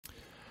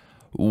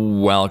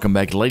Welcome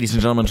back, ladies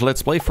and gentlemen, to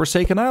Let's Play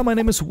Forsaken Isle. My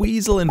name is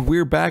Weasel, and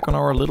we're back on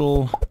our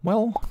little,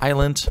 well,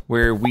 island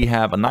where we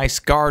have a nice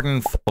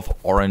garden full of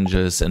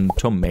oranges and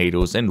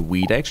tomatoes and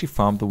wheat. I actually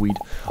farmed the wheat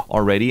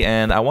already,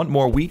 and I want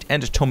more wheat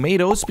and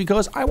tomatoes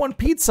because I want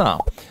pizza.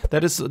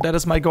 That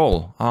is my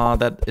goal.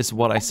 That is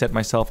what I set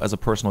myself as a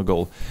personal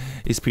goal,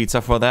 is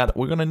pizza. For that,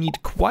 we're gonna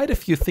need quite a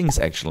few things,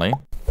 actually.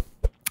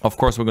 Of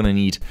course, we're gonna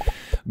need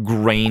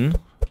grain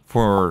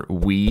for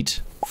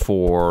wheat,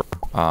 for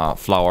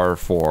flour,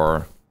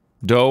 for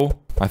dough,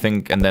 I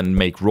think, and then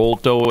make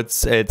rolled dough.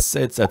 It's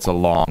a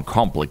long,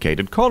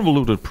 complicated,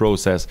 convoluted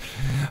process.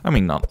 I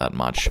mean, not that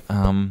much.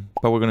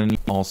 But we're gonna need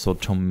also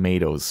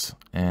tomatoes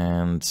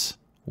and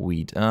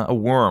wheat. A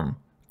worm.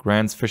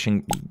 Grant's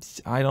fishing.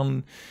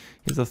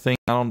 Here's the thing.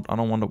 I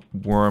don't want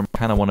a worm.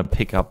 Kind of want to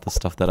pick up the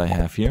stuff that I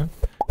have here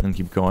and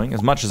keep going.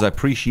 As much as I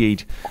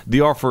appreciate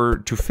the offer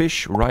to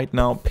fish right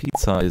now,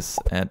 pizza is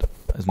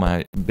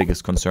my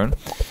biggest concern.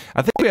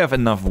 I think we have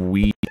enough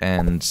wheat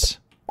and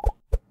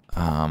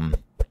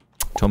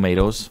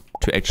tomatoes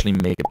to actually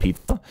make a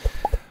pizza,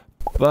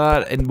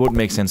 but it would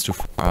make sense to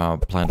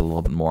plant a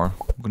little bit more.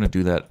 I'm gonna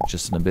do that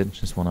just in a bit.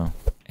 Just want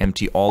to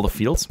empty all the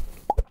fields.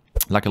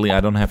 Luckily,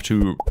 I don't have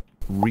to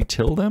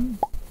retill them.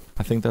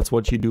 I think that's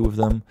what you do with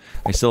them.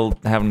 I still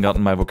haven't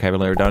gotten my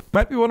vocabulary down. You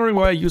might be wondering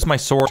why I use my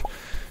sword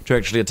to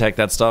actually attack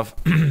that stuff.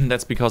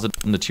 That's because it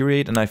doesn't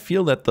deteriorate, and I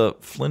feel that the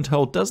flint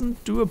hoe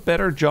doesn't do a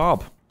better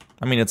job.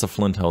 I mean, it's a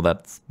flint hoe,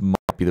 that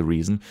might be the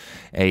reason.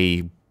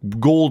 A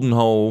golden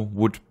hoe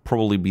would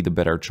probably be the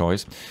better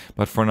choice.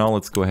 But for now,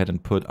 let's go ahead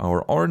and put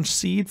our orange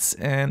seeds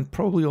and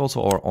probably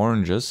also our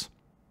oranges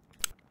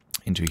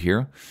into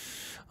here.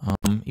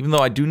 Even though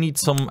I do need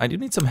some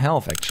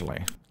health,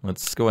 actually.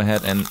 Let's go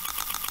ahead and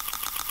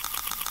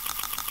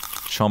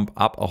chomp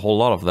up a whole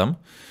lot of them.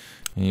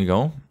 There you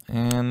go.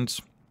 And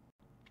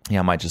yeah,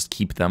 I might just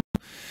keep them.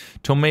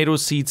 Tomato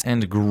seeds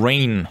and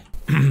grain.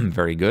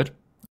 Very good.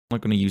 I'm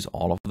not going to use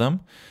all of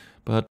them,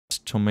 but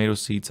tomato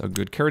seeds are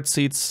good. Carrot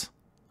seeds,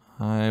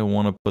 I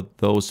want to put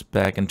those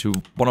back into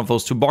one of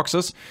those two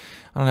boxes.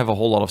 I don't have a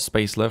whole lot of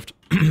space left.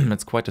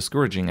 It's quite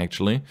discouraging,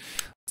 actually.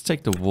 Let's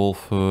take the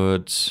wolf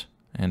hood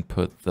and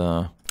put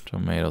the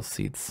tomato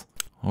seeds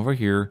over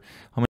here.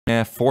 How many I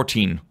have?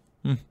 14.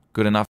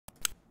 Good enough.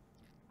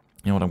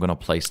 You know what? I'm going to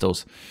place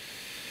those.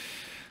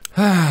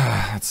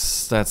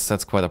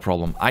 That's quite a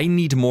problem. I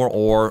need more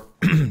ore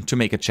to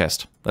make a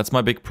chest. That's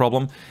my big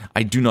problem.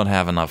 I do not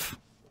have enough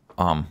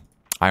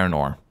iron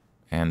ore.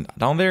 And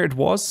down there it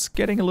was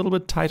getting a little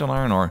bit tight on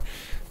iron ore.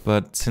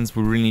 But since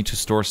we really need to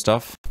store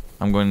stuff,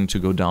 I'm going to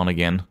go down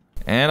again.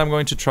 And I'm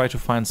going to try to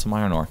find some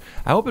iron ore.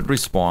 I hope it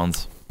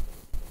respawns.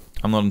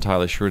 I'm not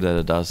entirely sure that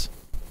it does.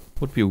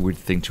 Would be a weird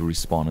thing to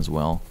respawn as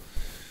well.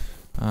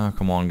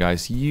 Come on,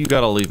 guys. You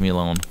gotta leave me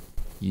alone.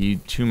 You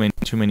too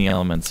many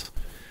elements.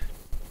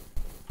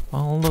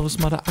 All those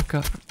mother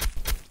uckers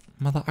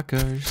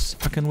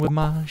fucking with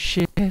my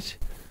shit.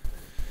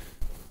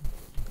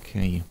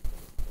 Okay.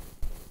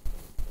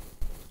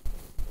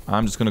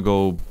 I'm just gonna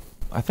go.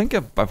 I think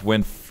I've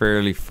went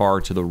fairly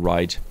far to the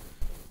right.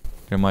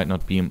 There might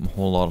not be a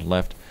whole lot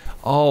left.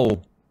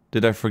 Oh,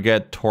 did I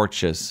forget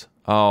torches?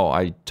 Oh,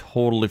 I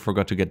totally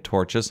forgot to get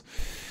torches.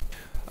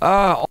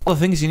 All the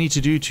things you need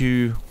to do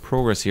to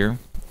progress here.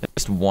 At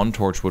least one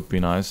torch would be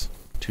nice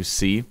to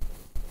see.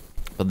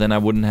 But then I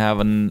wouldn't have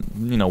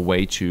a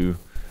way to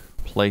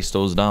place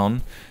those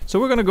down.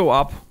 So we're gonna go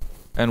up,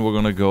 and we're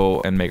gonna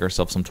go and make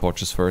ourselves some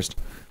torches first.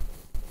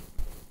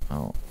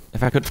 Oh,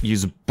 if I could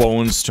use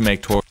bones to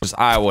make torches,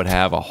 I would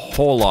have a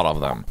whole lot of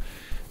them.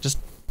 Just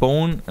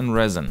bone and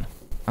resin.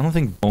 I don't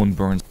think bone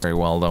burns very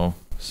well though.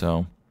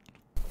 So,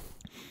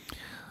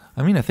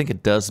 I mean, I think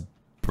it does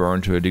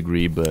burn to a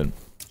degree, but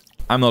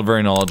I'm not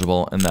very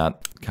knowledgeable in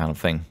that kind of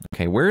thing.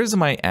 Okay, where is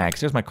my axe?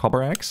 Here's my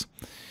copper axe.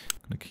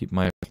 I'm gonna keep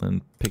my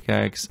flint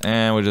pickaxe,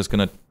 and we're just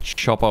gonna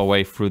chop our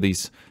way through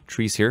these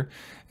trees here.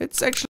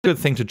 It's actually a good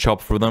thing to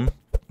chop through them,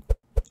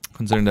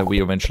 considering that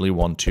we eventually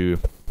want to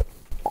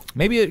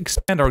maybe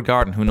expand our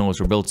garden, who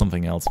knows, or build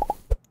something else.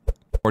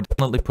 Or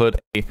definitely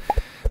put a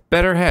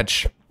better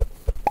hedge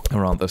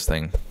around this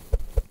thing.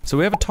 So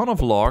we have a ton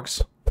of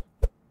logs.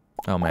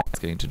 Oh man, it's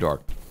getting too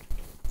dark.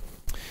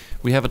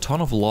 We have a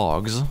ton of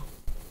logs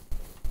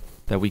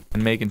that we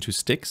can make into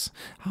sticks.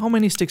 How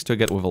many sticks do I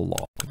get with a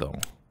log, though?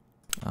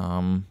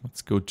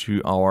 Let's go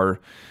to our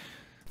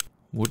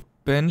wood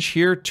bench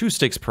here. 2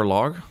 sticks per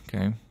log.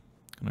 Okay,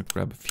 gonna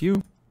grab a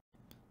few.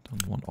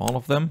 Don't want all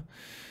of them.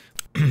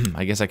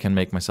 I guess I can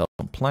make myself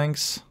some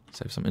planks,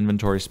 save some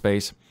inventory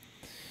space.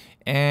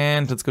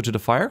 And let's go to the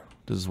fire.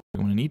 This is what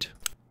I'm gonna need.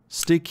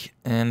 Stick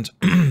and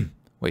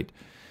wait.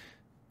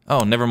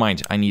 Oh, never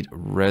mind. I need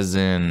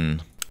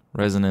resin.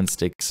 Resin and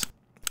sticks.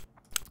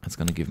 That's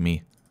gonna give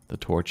me the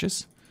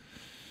torches.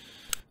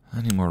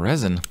 I need more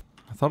resin.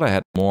 I thought I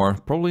had more.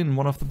 Probably in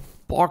one of the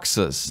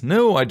boxes.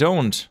 No, I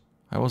don't.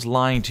 I was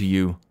lying to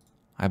you.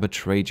 I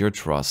betrayed your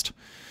trust.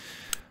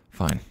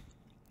 Fine.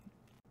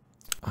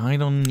 I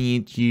don't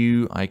need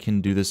you. I can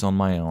do this on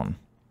my own.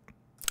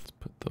 Let's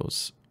put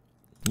those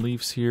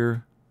leaves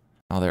here.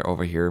 Oh, they're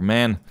over here.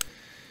 Man.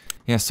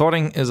 Yeah,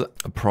 sorting is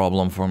a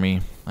problem for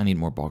me. I need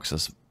more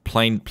boxes.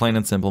 Plain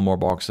and simple, more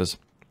boxes.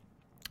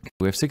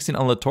 We have 16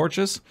 unlit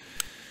torches.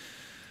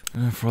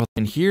 For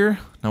in here.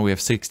 Now we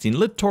have 16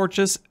 lit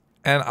torches.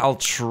 And I'll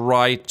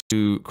try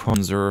to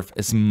conserve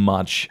as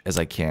much as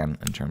I can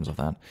in terms of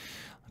that.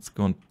 Let's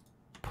go and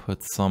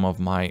put some of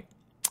my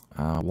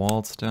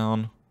walls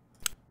down.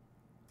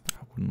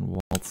 Wooden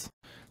walls.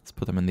 Let's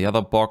put them in the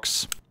other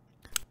box.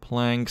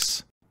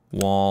 Planks.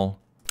 Wall.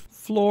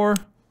 Floor.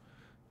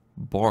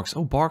 Barks.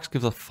 Oh, barks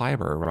gives us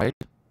fiber, right?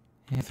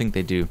 Yeah, I think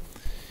they do.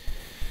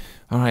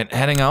 Alright,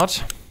 heading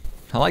out.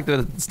 I like that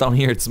it's down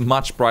here. It's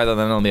much brighter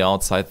than on the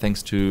outside,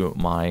 thanks to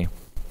my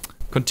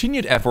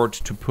continued effort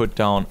to put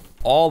down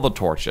all the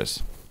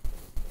torches.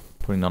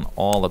 Putting down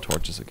all the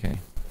torches, okay.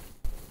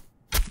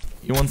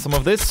 You want some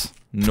of this?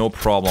 No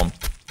problem.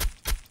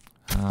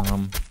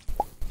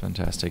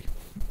 Fantastic.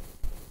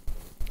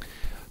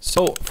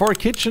 So, for a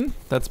kitchen,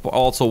 that's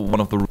also one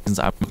of the reasons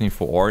I'm looking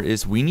for ore,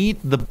 is we need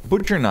the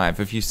butcher knife.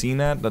 If you've seen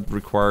that, that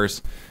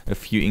requires a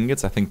few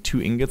ingots. I think 2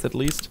 ingots at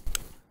least.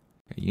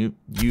 You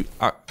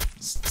are...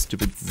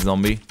 Stupid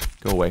zombie.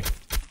 Go away.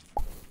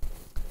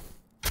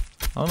 I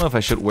don't know if I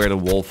should wear the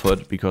wolf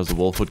hood, because the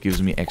wolf hood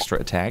gives me extra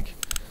attack.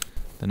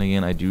 Then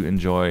again, I do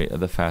enjoy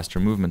the faster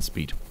movement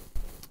speed.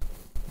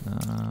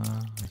 I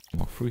can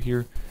walk through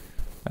here.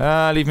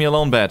 Leave me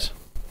alone, bat.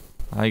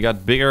 I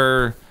got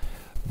bigger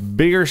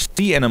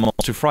sea animals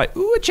to fry.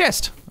 Ooh, a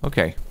chest!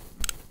 Okay.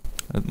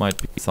 That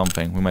might be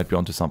something. We might be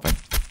onto something.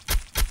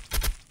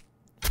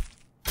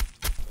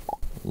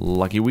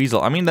 Lucky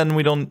weasel. I mean, then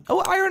we don't...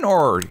 Oh, iron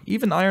ore!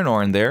 Even iron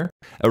ore in there.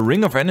 A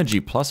ring of energy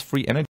plus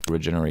free energy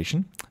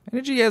regeneration.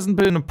 Energy hasn't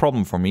been a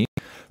problem for me.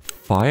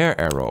 Fire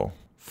arrow.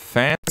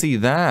 Fancy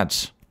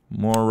that.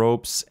 More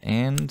ropes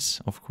and,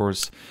 of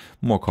course,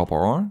 more copper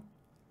ore.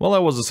 Well,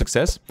 that was a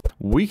success.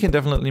 We can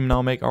definitely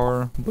now make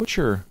our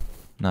butcher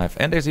knife.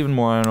 And there's even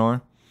more iron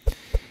ore.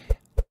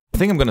 I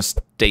think I'm gonna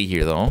stay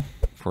here, though,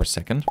 for a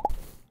second.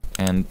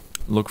 And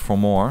look for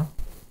more.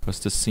 Because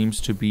this seems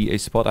to be a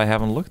spot I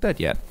haven't looked at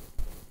yet.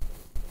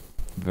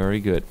 Very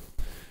good.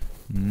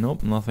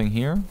 Nope, nothing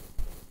here.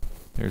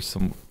 There's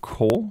some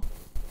coal.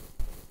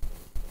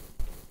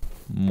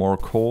 More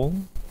coal.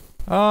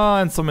 Ah,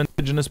 and some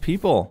indigenous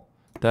people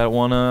that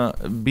wanna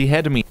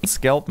behead me and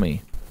scalp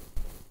me.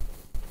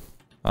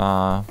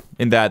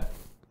 In that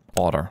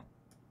order.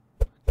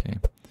 Okay.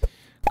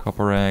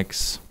 Copper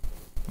axe.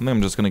 I think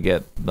I'm just gonna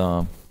get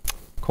the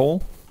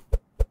coal.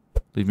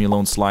 Leave me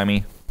alone,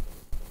 slimy.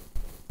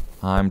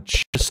 I'm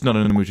just not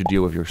in the mood to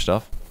deal with your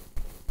stuff.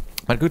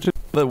 But good to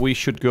know that we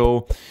should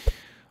go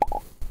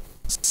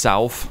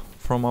south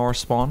from our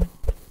spawn.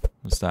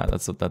 What's that?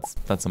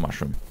 That's a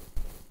mushroom.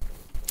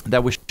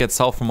 That we should get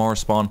south from our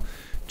spawn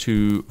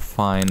to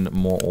find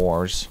more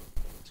ores.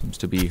 Seems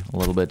to be a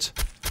little bit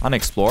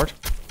unexplored.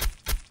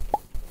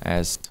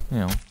 As, you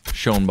know,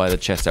 shown by the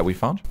chest that we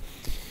found.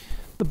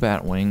 The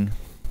Batwing.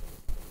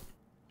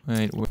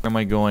 Wait, where am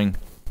I going?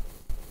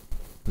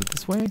 Is it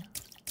this way?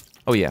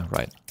 Oh yeah,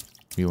 right.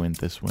 We went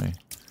this way.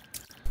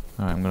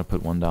 Alright, I'm gonna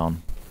put one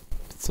down.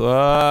 So,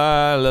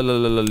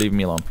 leave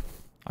me alone.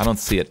 I don't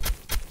see it.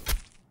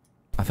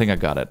 I think I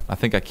got it. I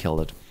think I killed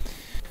it.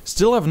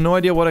 Still have no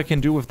idea what I can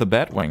do with the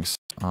Batwings.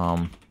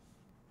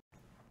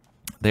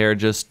 They're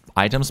just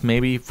items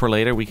maybe for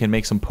later. We can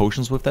make some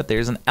potions with that.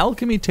 There's an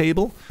alchemy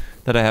table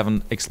that I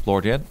haven't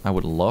explored yet. I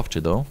would love to,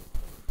 though.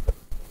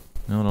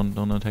 No,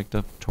 don't attack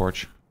the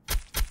torch.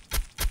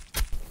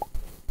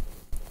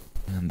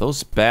 And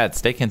those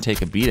bats, they can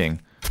take a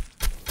beating.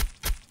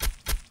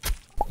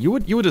 You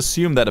would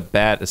assume that a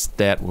bat is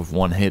dead with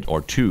 1 hit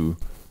or 2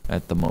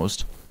 at the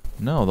most.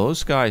 No,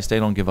 those guys, they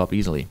don't give up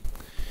easily.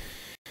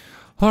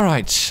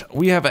 Alright,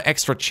 we have an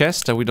extra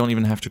chest that we don't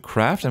even have to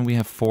craft, and we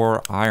have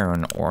 4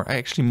 iron ore.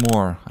 Actually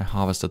more, I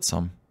harvested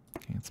some.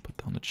 Okay, let's put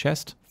down the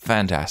chest.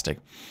 Fantastic.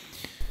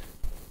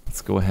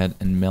 Let's go ahead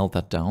and melt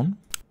that down.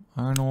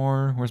 Iron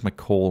ore, where's my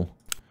coal?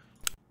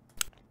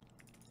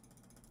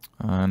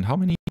 And how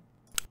many?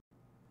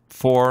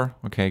 4,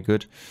 okay,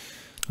 good.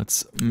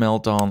 Let's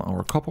melt down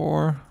our copper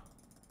ore.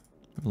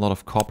 A lot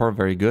of copper,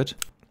 very good.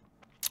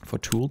 For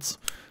tools.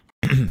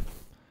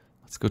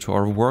 Let's go to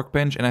our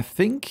workbench, and I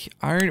think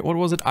iron, what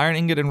was it? Iron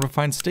ingot and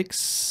refined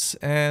sticks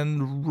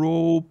and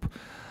rope.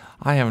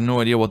 I have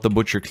no idea what the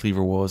butcher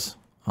cleaver was.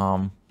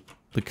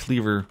 The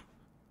cleaver,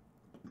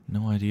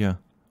 no idea.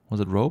 Was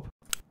it rope?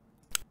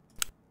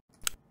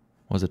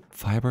 Was it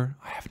fiber?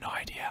 I have no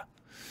idea.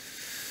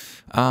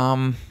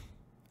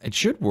 It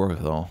should work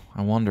though.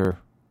 I wonder.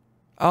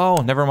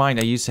 Oh, never mind.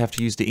 I used to have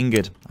to use the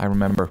ingot. I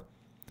remember.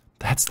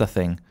 That's the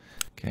thing.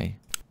 Okay.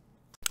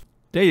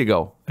 There you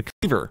go. A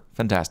cleaver.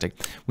 Fantastic.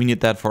 We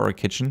need that for our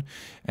kitchen.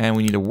 And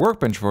we need a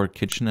workbench for our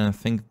kitchen. And I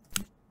think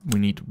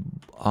we need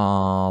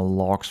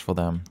logs for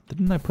them.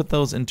 Didn't I put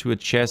those into a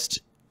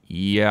chest?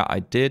 Yeah, I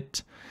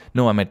did.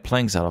 No, I made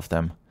planks out of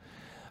them.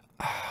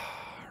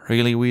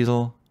 Really,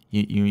 Weasel?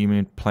 You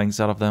made planks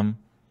out of them?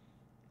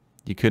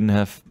 You couldn't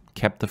have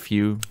kept a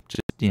few,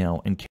 just, you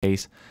know, in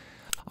case.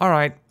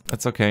 Alright,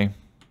 that's okay.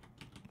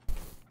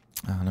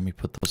 Let me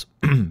put those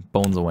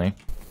bones away.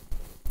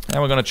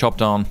 And we're gonna chop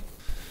down.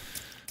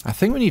 I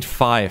think we need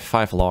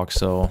five logs,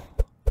 so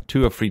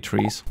 2 or 3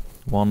 trees.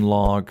 1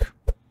 log.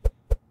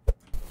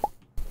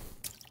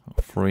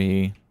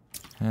 3.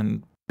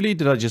 And really,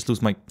 did I just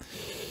lose my...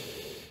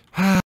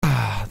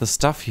 the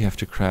stuff you have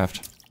to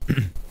craft.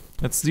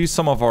 Let's use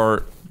some of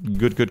our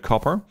good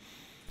copper.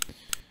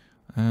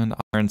 And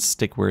iron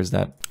stick, where is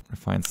that?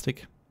 Refined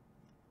stick?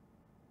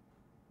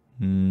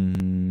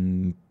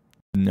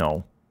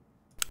 No.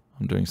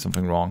 I'm doing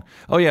something wrong.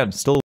 Oh yeah,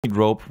 still need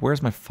rope.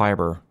 Where's my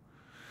fiber?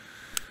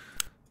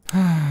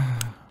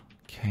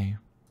 Okay.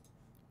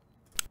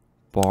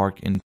 Bark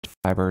into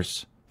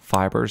fibers.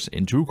 Fibers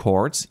into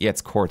cords. Yeah,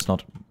 it's cords,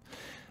 not...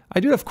 I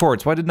do have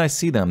cords. Why didn't I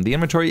see them? The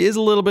inventory is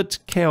a little bit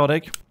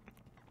chaotic.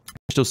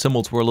 Wish those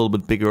symbols were a little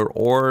bit bigger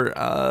or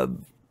a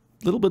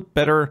little bit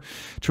better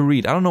to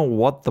read. I don't know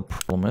what the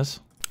problem is,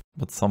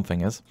 but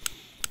something is.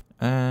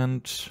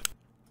 And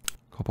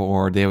copper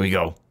ore. There we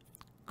go.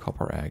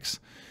 Copper eggs.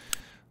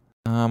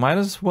 Might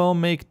as well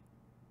make...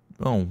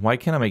 Oh, why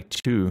can't I make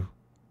 2?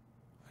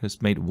 I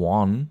just made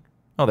 1.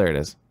 Oh, there it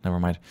is. Never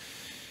mind.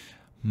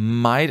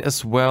 Might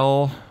as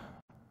well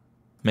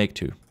make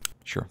 2.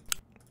 Sure.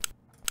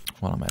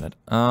 While I'm at it.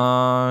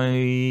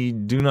 I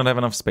do not have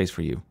enough space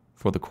for you.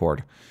 For the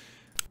cord.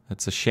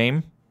 That's a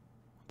shame.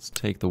 Let's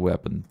take the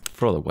web and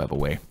throw the web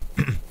away.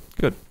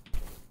 Good.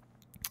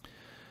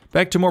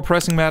 Back to more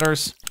pressing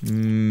matters.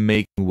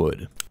 Making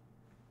wood.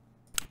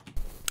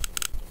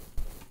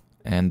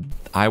 And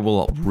I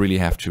will really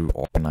have to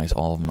organize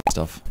all of my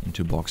stuff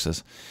into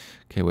boxes.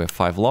 Okay, we have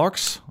 5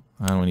 logs.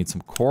 And we need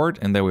some cord.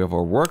 And then we have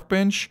our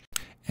workbench.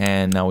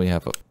 And now we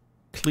have a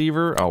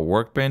cleaver, our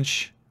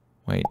workbench.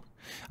 Wait,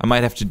 I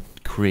might have to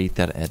create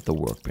that at the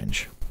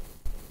workbench.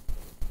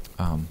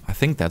 I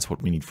think that's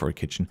what we need for a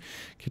kitchen.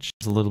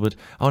 Kitchen's a little bit...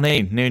 Oh,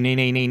 nay.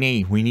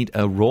 We need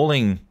a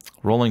rolling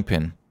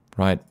pin.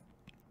 Right.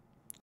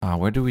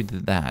 Where do we do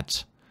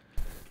that?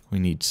 We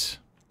need...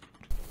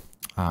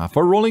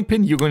 for a rolling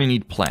pin, you're going to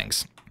need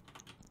planks.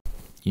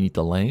 You need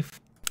the lathe.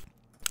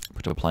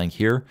 Put a plank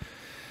here.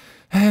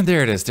 And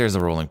there it is. There's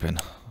a rolling pin.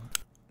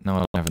 Now I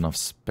don't have enough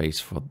space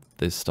for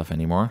this stuff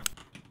anymore.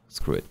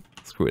 Screw it.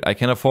 Screw it. I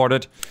can afford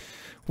it.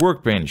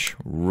 Workbench,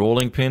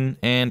 rolling pin,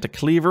 and a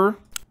cleaver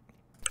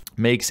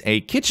makes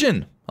a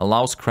kitchen.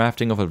 Allows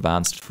crafting of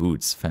advanced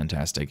foods.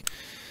 Fantastic.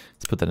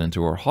 Let's put that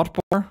into our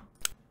hotbar.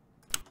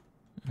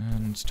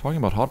 And talking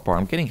about hotbar,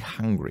 I'm getting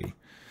hungry.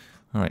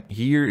 Alright,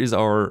 here is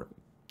our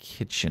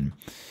kitchen.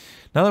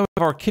 Now that we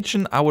have our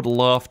kitchen, I would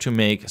love to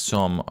make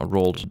some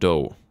rolled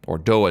dough. Or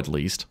dough at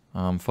least.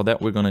 For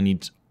that we're gonna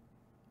need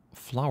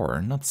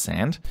flour, not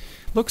sand.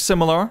 Looks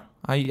similar.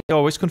 I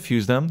always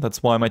confuse them.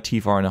 That's why my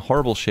teeth are in a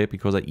horrible shape,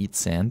 because I eat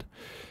sand.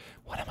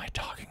 What am I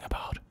talking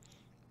about?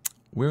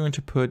 We're going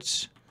to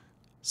put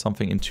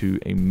something into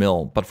a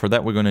mill. But for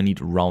that we're going to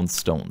need round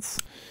stones.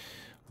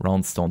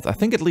 Round stones. I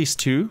think at least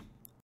 2.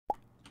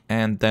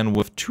 And then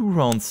with 2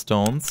 round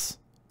stones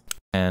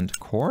and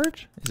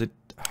cord? Is it...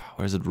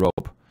 Or is it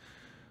rope?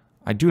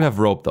 I do have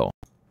rope though.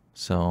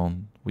 So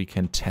we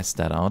can test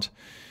that out.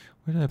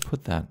 Where did I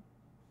put that?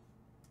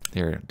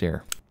 There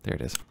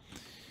it is.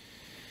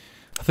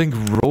 I think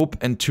rope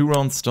and 2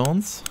 round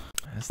stones.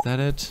 Is that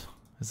it?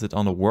 Is it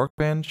on the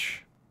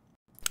workbench?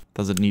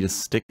 Does it need a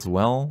stick as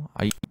well?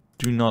 I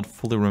do not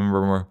fully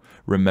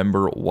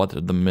remember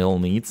what the mill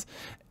needs.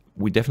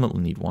 We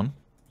definitely need one.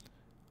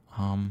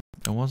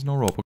 There was no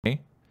rope,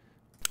 okay.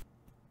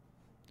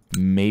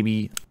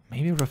 Maybe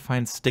a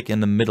refined stick in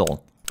the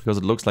middle, because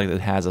it looks like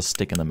it has a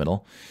stick in the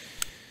middle.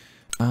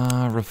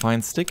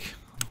 Refined stick.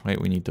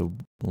 Wait, we need the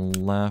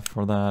left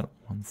for that.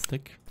 1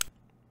 stick.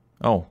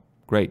 Oh,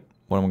 great.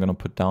 What am I gonna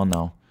put down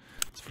now?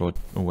 Let's throw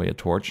away a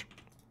torch.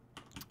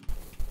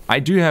 I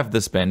do have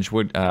this bench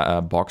with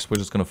box. We're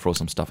just gonna throw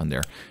some stuff in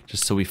there,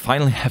 just so we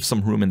finally have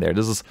some room in there.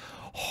 This is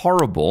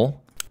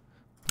horrible.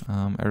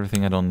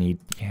 Everything I don't need.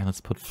 Yeah,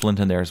 let's put flint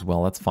in there as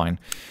well. That's fine.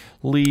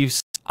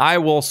 Leaves. I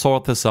will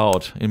sort this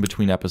out in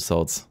between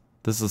episodes.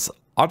 This is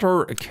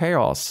utter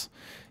chaos.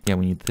 Yeah,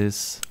 we need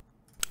this.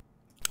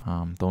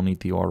 Don't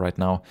need the ore right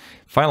now.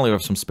 Finally, we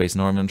have some space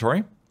in our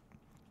inventory.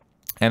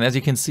 And as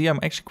you can see, I'm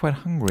actually quite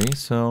hungry,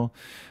 so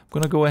I'm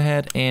gonna go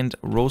ahead and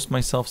roast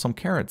myself some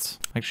carrots.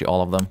 Actually,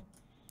 all of them.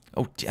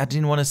 Oh, I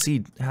didn't want a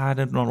seed. I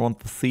did not want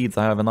the seeds.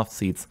 I have enough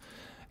seeds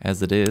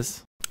as it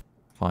is.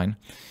 Fine.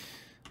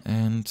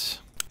 And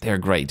they're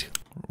great.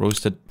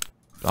 Roasted.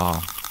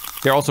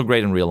 They're also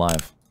great in real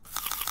life.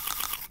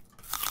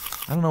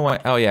 I don't know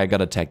why. Oh yeah, I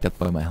got attacked. That's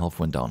why my health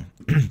went down.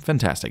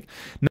 Fantastic.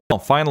 Now,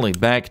 finally,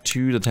 back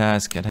to the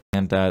task at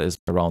hand. That is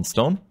a round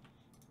stone.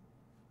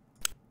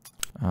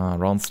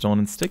 Round stone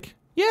and stick.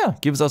 Yeah,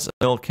 gives us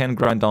a can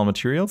grind down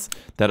materials.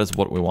 That is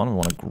what we want. We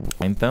want to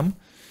grind them.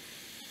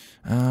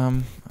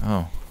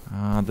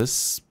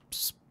 This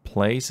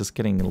place is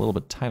getting a little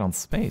bit tight on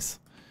space.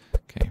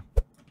 Okay.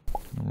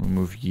 I'll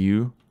remove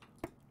you.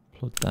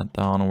 Put that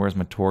down. Where's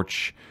my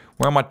torch?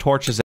 Where are my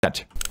torches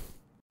at?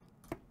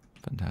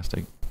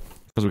 Fantastic.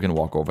 Because we can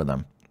walk over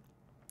them.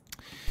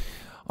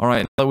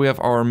 Alright, now we have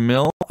our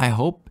mill. I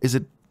hope, is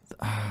it...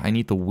 I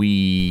need the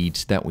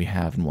wheat that we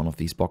have in one of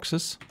these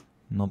boxes.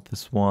 Not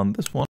this one,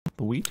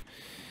 the wheat.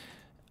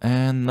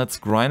 And let's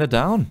grind it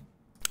down.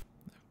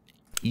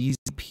 Easy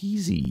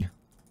peasy.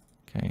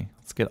 Okay,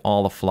 let's get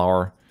all the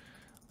flour.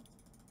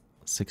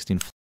 16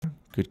 flour,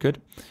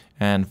 good.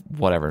 And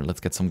whatever, let's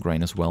get some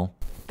grain as well.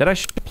 That I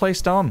should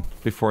place down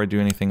before I do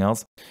anything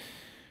else.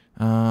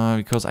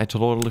 Because I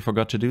totally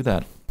forgot to do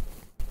that.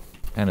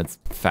 And it's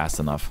fast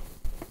enough.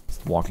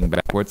 Just walking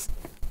backwards.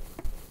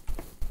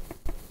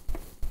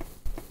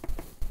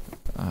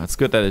 It's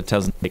good that it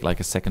doesn't take like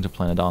a second to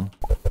plant it on.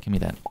 Give me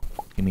that.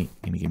 Gimme.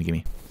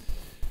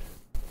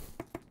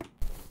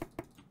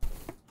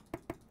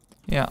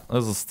 Yeah,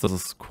 this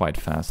is quite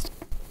fast.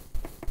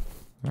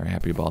 Very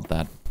happy about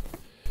that.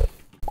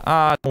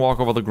 Don't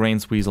walk over the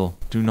grains, Weasel.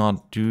 Do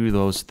not do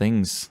those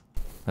things.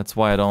 That's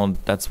why I don't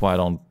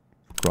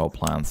grow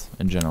plants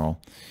in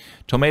general.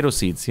 Tomato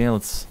seeds. Yeah,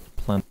 let's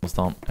plant those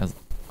down as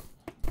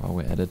while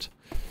we're at it.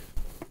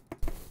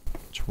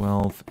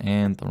 12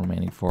 and the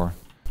remaining 4.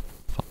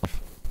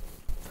 5.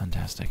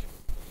 Fantastic.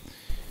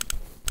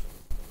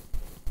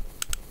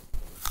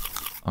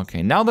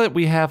 Okay, now that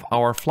we have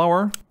our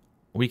flour,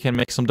 we can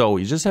make some dough.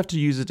 You just have to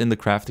use it in the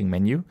crafting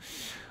menu.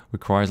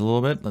 Requires a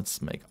little bit.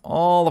 Let's make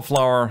all the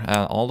flour,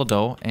 all the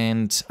dough.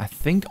 And I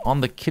think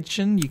on the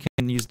kitchen, you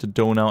can use the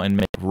dough now and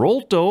make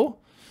rolled dough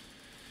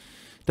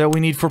that we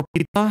need for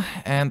pizza.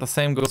 And the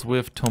same goes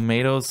with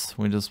tomatoes.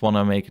 We just want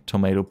to make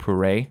tomato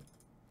puree.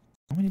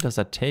 How many does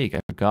that take? I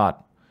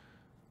forgot.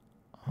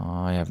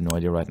 I have no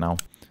idea right now.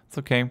 It's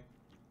okay.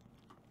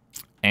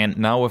 And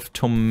now with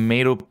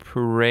tomato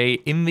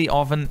puree in the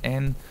oven,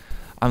 and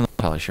I'm not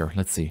entirely sure.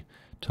 Let's see.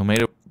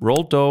 Tomato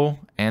rolled dough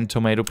and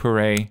tomato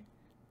puree.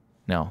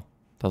 No,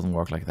 doesn't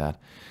work like that.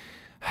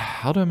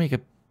 How do I make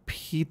a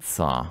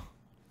pizza?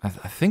 I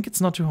think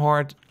it's not too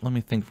hard. Let me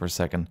think for a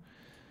second.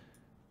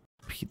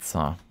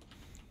 Pizza.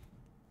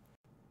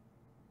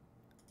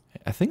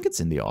 I think it's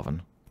in the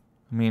oven.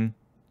 I mean,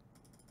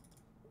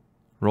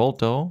 rolled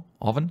dough,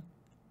 oven,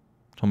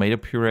 tomato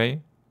puree.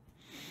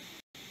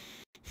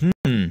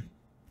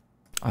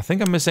 I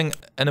think I'm missing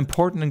an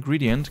important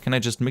ingredient. Can I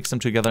just mix them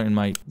together in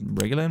my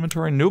regular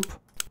inventory? Nope.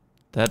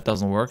 That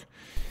doesn't work.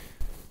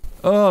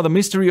 Oh, the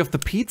mystery of the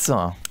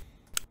pizza.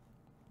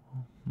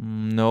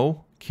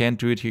 No, can't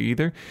do it here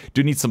either.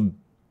 Do you need some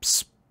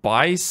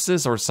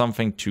spices or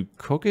something to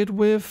cook it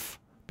with?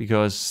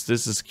 Because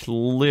this is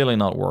clearly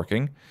not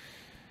working.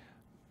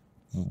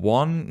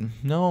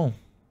 No.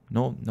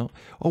 Oh,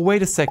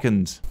 wait a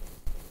second.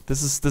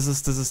 This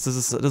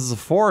is a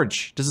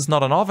forge. This is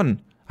not an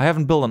oven. I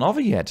haven't built an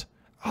oven yet.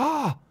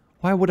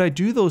 Why would I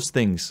do those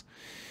things?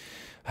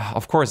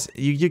 Of course,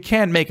 you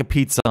can't make a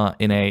pizza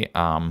in a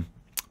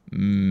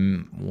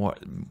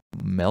what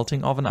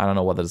melting oven? I don't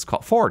know what that is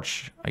called.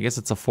 Forge. I guess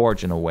it's a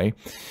forge in a way.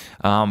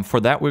 For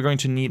that, we're going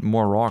to need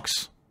more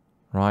rocks.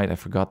 Right, I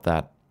forgot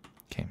that.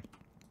 Okay,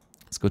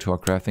 let's go to our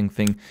crafting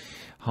thing.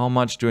 How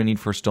much do I need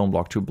for a stone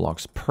block? 2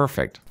 blocks.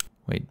 Perfect.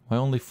 Wait, why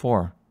only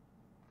 4?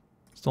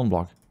 Stone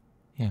block.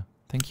 Yeah,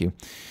 thank you.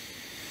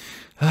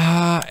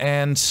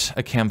 And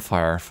a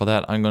campfire. For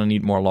that, I'm gonna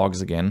need more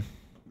logs again.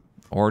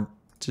 Or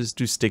just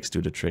do sticks do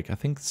the trick. I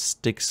think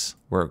sticks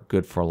work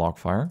good for a log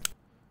fire.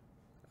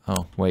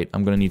 Oh, wait,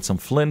 I'm gonna need some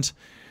flint.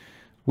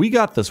 We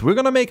got this. We're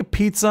gonna make a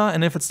pizza,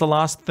 and if it's the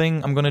last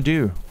thing I'm gonna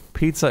do.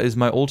 Pizza is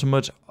my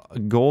ultimate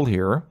goal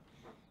here.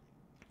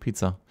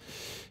 Pizza.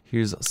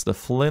 Here's the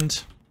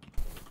flint.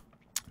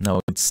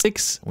 No, it's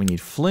 6. We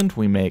need flint.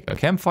 We make a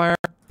campfire.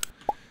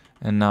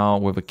 And now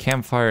with a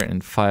campfire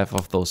and 5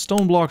 of those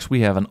stone blocks,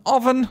 we have an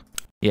oven.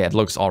 Yeah, it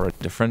looks already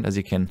different, as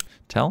you can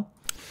tell.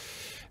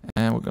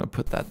 And we're gonna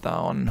put that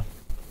down.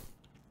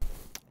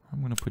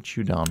 I'm gonna put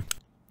you down.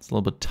 It's a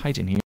little bit tight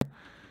in here.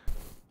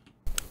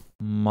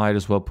 Might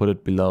as well put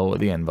it below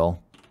the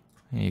anvil.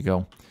 There you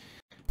go.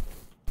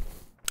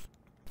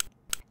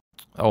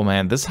 Oh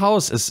man, this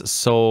house is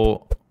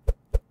so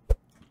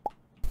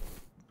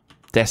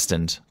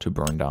destined to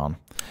burn down.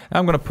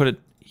 I'm gonna put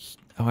it...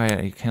 Oh,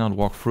 I cannot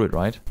walk through it,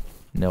 right?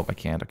 Nope, I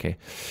can't. Okay.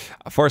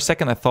 For a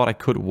second, I thought I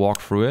could walk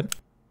through it,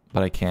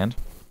 but I can't.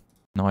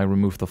 Now I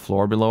remove the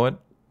floor below it.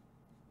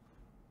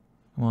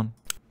 Come on.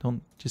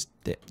 Don't just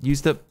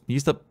use the...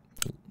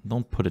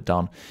 Don't put it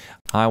down.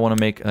 I want to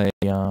make a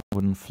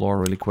wooden floor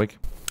really quick.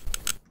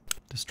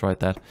 Destroyed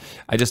that.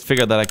 I just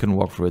figured that I couldn't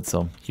walk through it,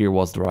 so here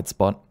was the right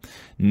spot.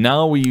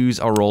 Now we use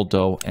our rolled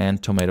dough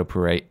and tomato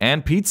puree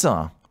and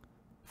pizza.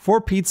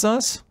 4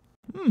 pizzas.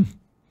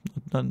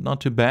 Not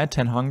too bad.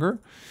 10 hunger.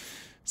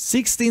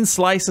 16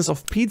 slices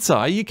of pizza.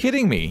 Are you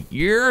kidding me?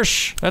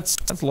 Yeesh. That's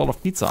a lot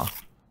of pizza.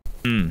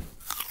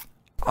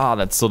 Ah,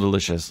 that's so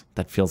delicious.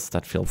 That feels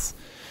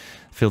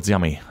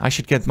yummy. I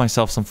should get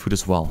myself some food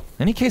as well.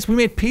 In any case, we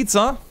made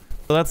pizza.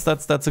 So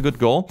that's a good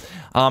goal.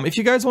 If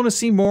you guys want to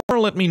see more,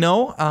 let me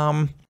know.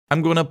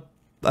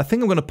 I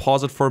think I'm gonna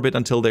pause it for a bit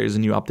until there is a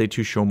new update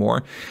to show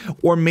more.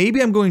 Or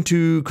maybe I'm going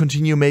to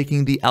continue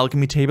making the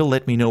alchemy table.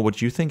 Let me know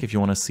what you think if you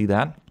want to see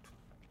that.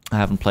 I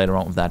haven't played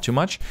around with that too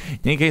much. In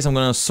any case, I'm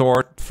gonna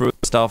sort through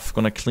stuff,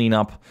 gonna clean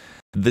up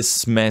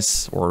this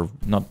mess, or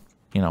not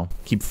you know,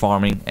 keep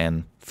farming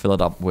and fill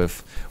it up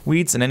with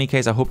weeds. In any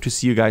case, I hope to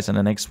see you guys in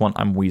the next one.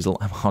 I'm Weasel.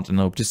 I'm out and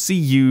hope to see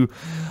you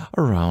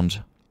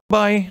around.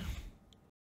 Bye.